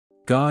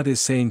God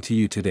is saying to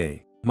you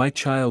today, my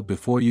child,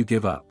 before you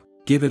give up,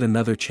 give it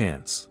another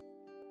chance.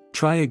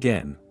 Try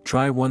again,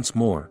 try once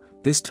more,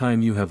 this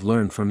time you have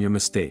learned from your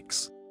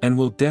mistakes, and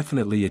will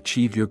definitely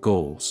achieve your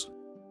goals.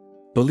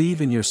 Believe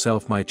in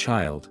yourself, my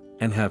child,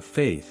 and have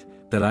faith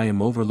that I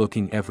am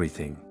overlooking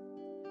everything.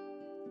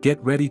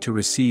 Get ready to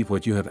receive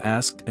what you have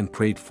asked and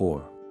prayed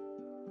for.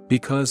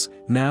 Because,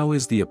 now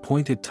is the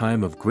appointed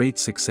time of great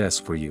success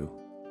for you.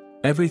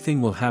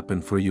 Everything will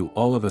happen for you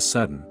all of a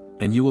sudden,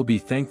 and you will be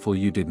thankful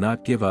you did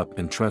not give up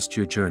and trust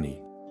your journey.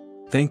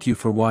 Thank you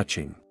for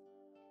watching.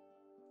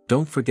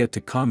 Don't forget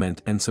to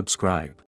comment and subscribe.